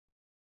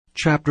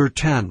Chapter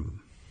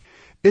 10.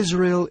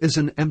 Israel is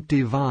an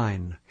empty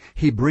vine.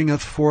 He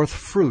bringeth forth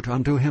fruit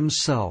unto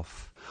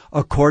himself.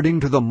 According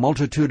to the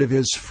multitude of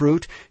his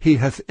fruit he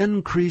hath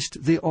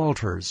increased the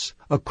altars.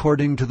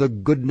 According to the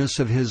goodness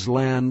of his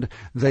land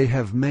they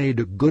have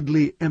made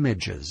goodly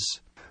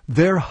images.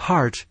 Their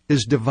heart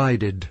is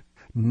divided.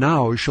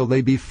 Now shall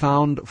they be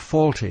found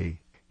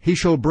faulty. He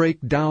shall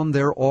break down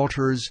their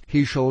altars,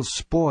 he shall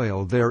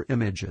spoil their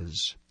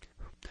images.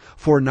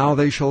 For now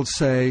they shall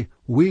say,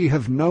 We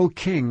have no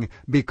king,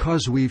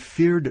 because we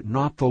feared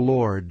not the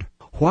Lord.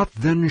 What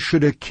then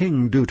should a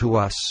king do to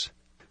us?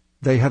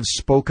 They have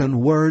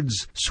spoken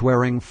words,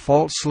 swearing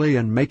falsely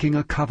and making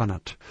a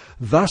covenant.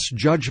 Thus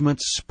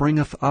judgment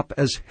springeth up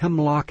as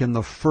hemlock in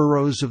the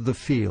furrows of the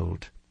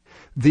field.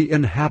 The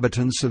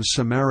inhabitants of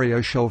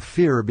Samaria shall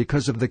fear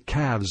because of the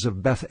calves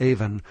of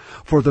Beth-aven,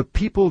 for the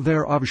people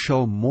thereof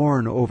shall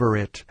mourn over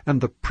it,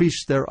 and the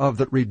priests thereof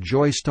that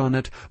rejoiced on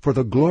it, for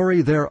the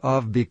glory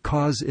thereof,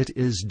 because it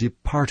is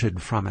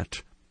departed from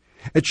it.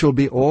 It shall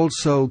be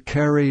also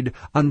carried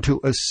unto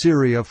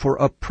Assyria for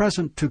a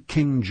present to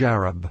King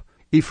Jareb.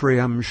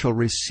 Ephraim shall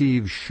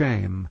receive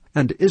shame,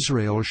 and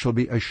Israel shall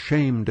be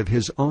ashamed of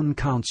his own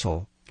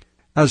counsel.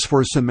 As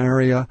for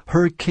Samaria,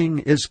 her king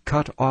is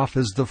cut off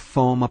as the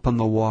foam upon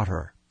the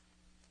water.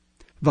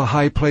 The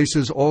high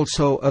places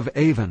also of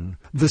Aven,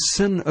 the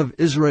sin of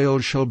Israel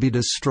shall be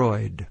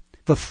destroyed.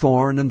 The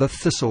thorn and the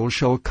thistle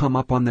shall come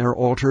up on their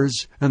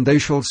altars, and they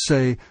shall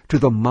say, To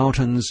the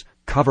mountains,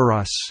 Cover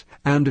us,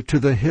 and to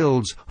the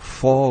hills,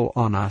 Fall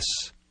on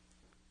us.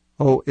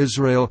 O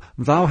Israel,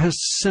 thou hast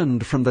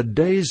sinned from the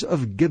days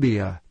of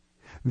Gibeah.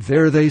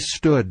 There they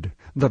stood.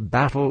 The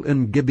battle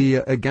in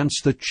Gibeah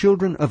against the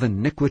children of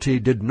iniquity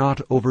did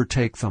not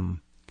overtake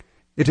them.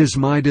 It is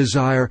my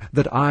desire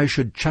that I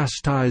should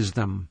chastise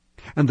them,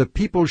 and the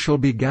people shall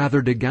be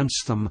gathered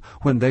against them,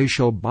 when they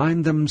shall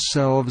bind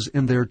themselves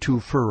in their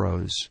two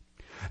furrows.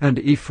 And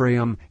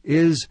Ephraim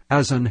is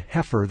as an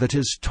heifer that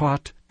is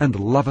taught, and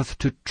loveth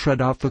to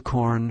tread out the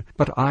corn,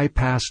 but I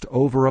passed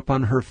over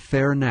upon her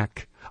fair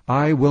neck.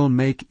 I will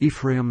make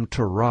Ephraim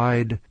to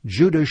ride,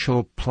 Judah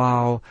shall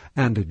plow,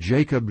 and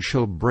Jacob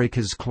shall break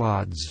his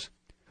clods.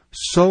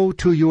 Sow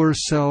to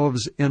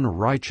yourselves in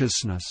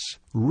righteousness,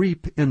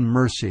 reap in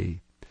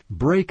mercy.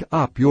 Break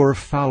up your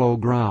fallow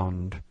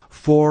ground,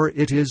 for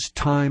it is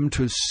time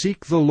to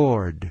seek the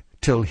Lord,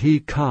 till he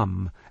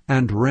come,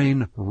 and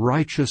rain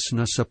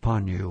righteousness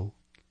upon you.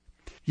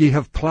 Ye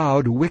have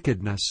plowed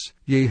wickedness,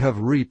 ye have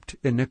reaped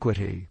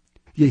iniquity.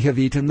 Ye have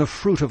eaten the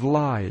fruit of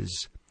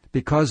lies,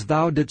 because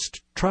thou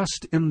didst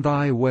trust in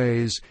thy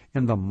ways,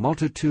 in the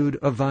multitude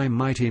of thy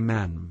mighty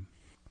men.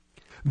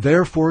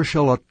 Therefore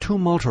shall a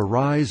tumult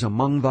arise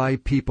among thy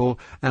people,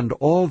 and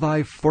all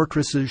thy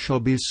fortresses shall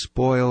be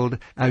spoiled,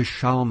 as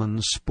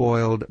Shalman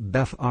spoiled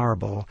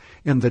Beth-arbel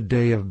in the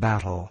day of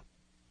battle.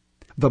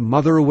 The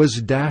mother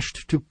was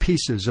dashed to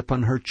pieces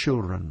upon her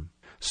children.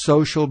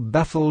 So shall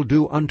Bethel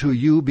do unto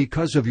you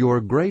because of your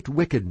great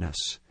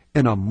wickedness.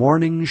 In a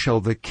morning shall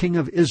the king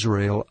of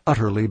Israel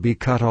utterly be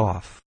cut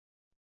off.